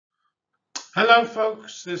Hello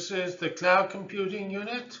folks, this is the Cloud Computing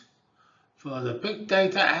Unit for the Big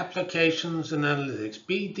Data Applications and Analytics,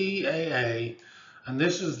 BDAA, and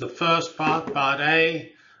this is the first part, Part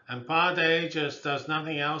A, and Part A just does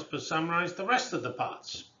nothing else but summarize the rest of the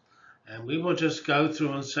parts. And we will just go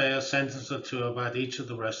through and say a sentence or two about each of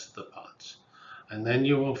the rest of the parts. And then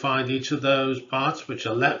you will find each of those parts, which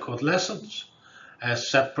are called lessons, as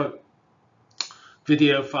separate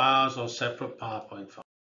video files or separate PowerPoint files.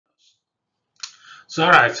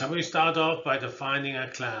 So we start off by defining a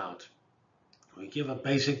cloud. We give a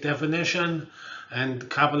basic definition and a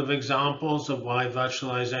couple of examples of why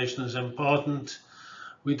virtualization is important.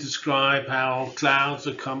 We describe how clouds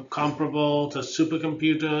are comparable to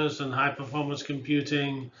supercomputers and high-performance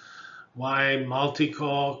computing, why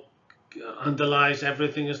multi-core underlies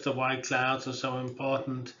everything as to why clouds are so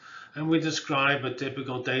important, and we describe a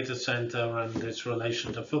typical data center and its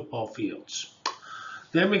relation to football fields.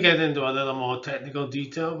 Then we get into a little more technical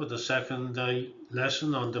detail with the second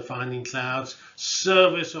lesson on defining clouds,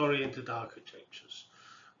 service-oriented architectures.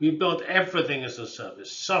 We built everything as a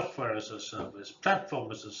service, software as a service,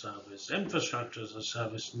 platform as a service, infrastructure as a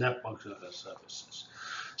service, networks as a services.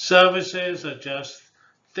 Services are just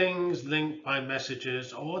things linked by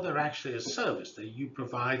messages, or they're actually a service that you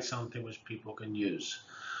provide something which people can use.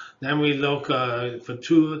 Then we look for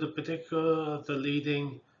two of the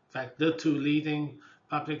two leading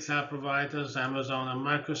public cloud providers, Amazon and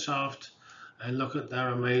Microsoft, and look at their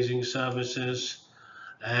amazing services.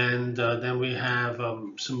 And then we have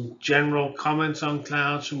some general comments on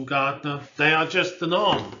clouds from Gartner. They are just the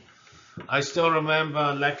norm. I still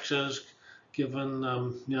remember lectures given,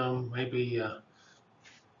 maybe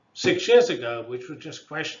 6 years ago, which were just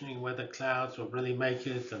questioning whether clouds would really make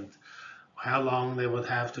it and how long they would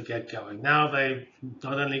have to get going. Now they've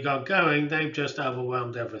not only got going, they've just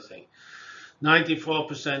overwhelmed everything.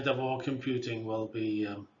 94% of all computing will be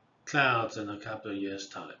clouds in a couple of years'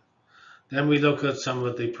 time. Then we look at some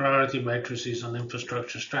of the priority matrices on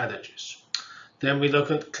infrastructure strategies. Then we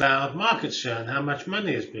look at cloud market share and how much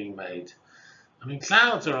money is being made. I mean,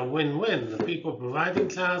 clouds are a win-win. The people providing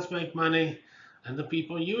clouds make money, and the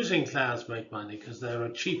people using clouds make money because they're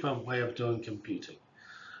a cheaper way of doing computing.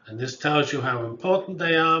 And this tells you how important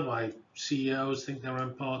they are, why CEOs think they're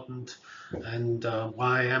important, and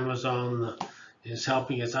why Amazon is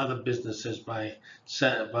helping its other businesses through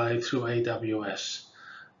AWS.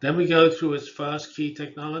 Then we go through its first key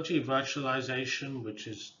technology, virtualization, which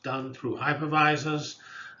is done through hypervisors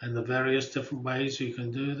and the various different ways you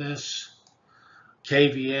can do this.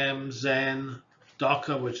 KVM, Zen,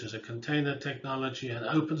 Docker, which is a container technology, and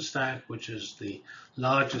OpenStack, which is the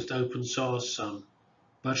largest open source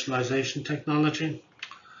virtualization technology.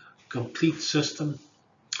 Complete system,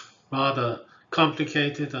 rather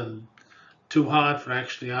complicated and too hard for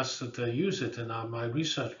actually us to use it in my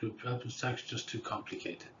research group. OpenStack is just too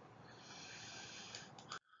complicated.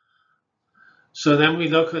 So then we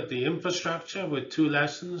look at the infrastructure with two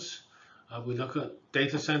lessons. We look at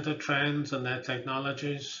data center trends and their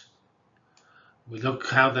technologies. We look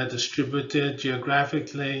how they're distributed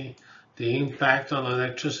geographically, the impact on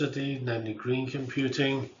electricity, namely green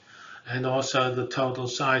computing, and also the total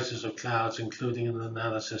sizes of clouds, including an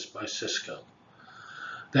analysis by Cisco.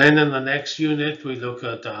 Then in the next unit, we look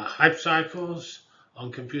at hype cycles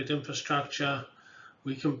on compute infrastructure.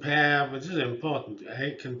 We compare, which is important,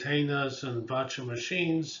 containers and virtual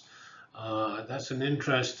machines. That's an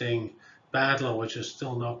interesting battle which is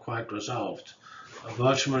still not quite resolved.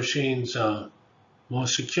 Virtual machines are more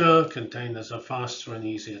secure, containers are faster and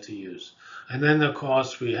easier to use. And then, of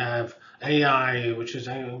course, we have AI, which is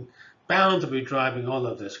bound to be driving all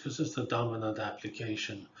of this because it's the dominant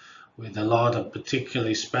application with a lot of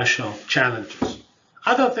particularly special challenges.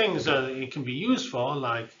 Other things that it can be used for,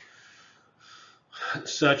 like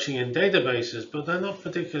searching in databases, but they're not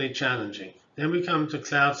particularly challenging. Then we come to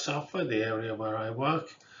cloud software, the area where I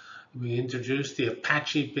work. We introduced the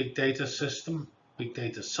Apache Big Data system, Big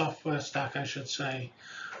Data software stack, I should say.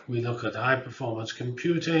 We look at high-performance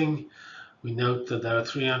computing. We note that there are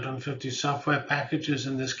 350 software packages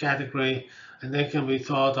in this category, and they can be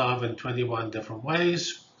thought of in 21 different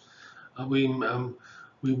ways. We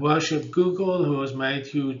worship Google, who has made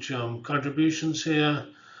huge contributions here.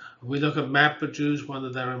 We look at MapReduce, one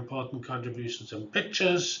of their important contributions in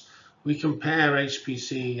pictures. We compare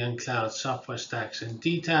HPC and cloud software stacks in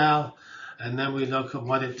detail, and then we look at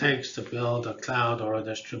what it takes to build a cloud or a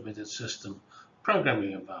distributed system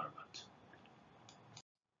programming environment.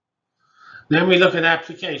 Then we look at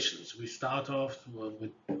applications. We start off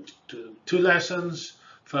with two lessons.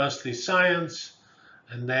 Firstly, science,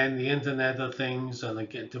 and then the Internet of Things, and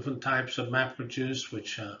again, different types of MapReduce,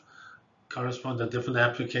 which correspond to different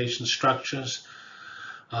application structures.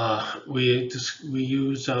 We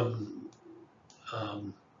use an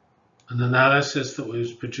analysis that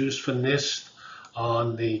was produced for NIST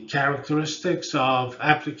on the characteristics of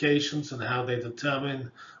applications and how they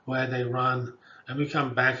determine where they run, and we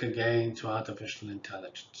come back again to artificial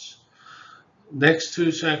intelligence. Next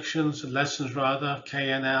two sections, lessons rather,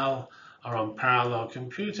 K and L, are on parallel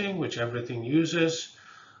computing, which everything uses.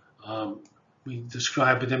 We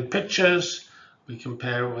describe it in pictures. We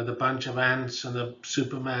compare it with a bunch of ants and a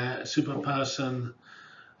super person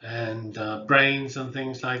and brains and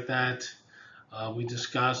things like that. We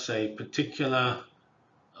discuss a particular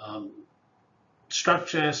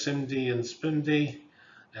structure, SIMD and SPIMD,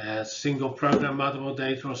 as single program multiple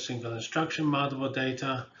data or single instruction multiple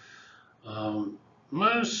data.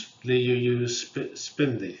 Mostly you use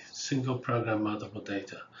SPIMD, single program multiple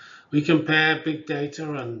data. We compare big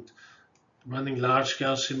data and running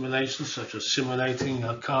large-scale simulations, such as simulating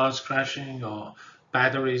cars crashing or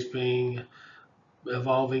batteries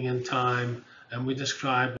evolving in time, and we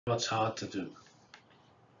describe what's hard to do.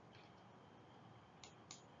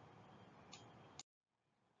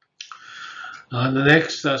 The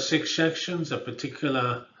next 6 sections are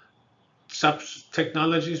particular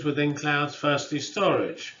sub-technologies within clouds. Firstly,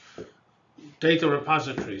 storage, data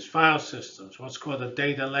repositories, file systems, what's called a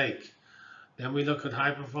data lake. Then we look at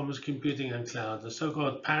high-performance computing and cloud, the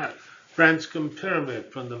so-called Branscombe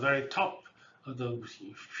pyramid, from the very top of the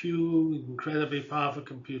few incredibly powerful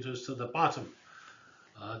computers to the bottom,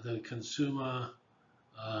 the consumer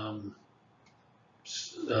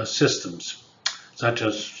systems, such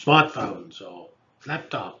as smartphones or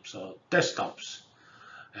laptops or desktops.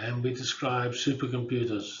 And we describe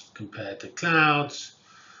supercomputers compared to clouds.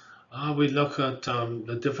 We look at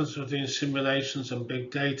the difference between simulations and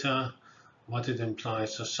big data, what it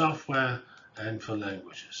implies for software and for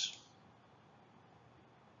languages.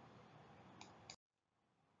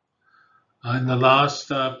 In the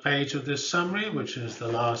last page of this summary, which is the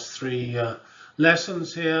last 3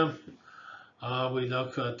 lessons here, we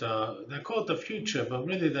look at, they're called the future, but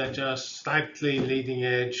really they're just slightly leading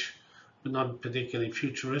edge, but not particularly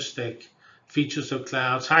futuristic features of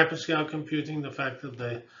clouds. Hyperscale computing, the fact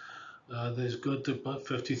that there's good to put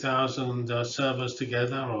 50,000 servers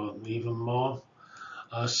together or even more.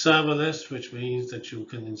 Serverless, which means that you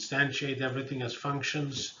can instantiate everything as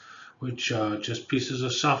functions, which are just pieces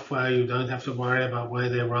of software. You don't have to worry about where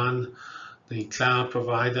they run. The cloud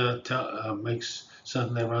provider makes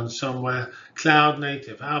certain they run somewhere. Cloud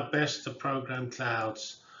native, how best to program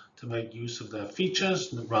clouds to make use of their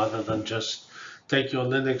features rather than just take your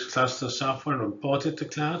Linux cluster software and port it to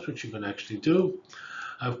clouds, which you can actually do.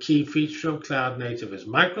 A key feature of cloud native is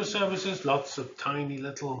microservices, lots of tiny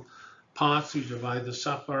little parts. You divide the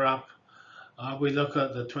software up. We look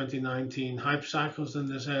at the 2019 hype cycles in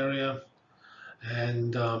this area,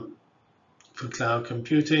 and for cloud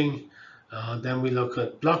computing. Then we look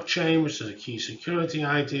at blockchain, which is a key security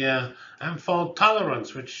idea, and fault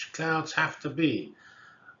tolerance, which clouds have to be.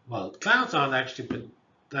 Well, clouds aren't actually, but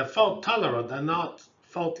they're fault tolerant. They're not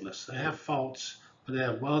faultless. They have faults, but they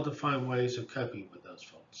have well-defined ways of coping with those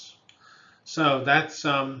faults. So that's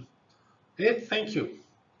it. Thank you.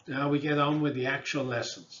 Now we get on with the actual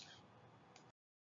lessons.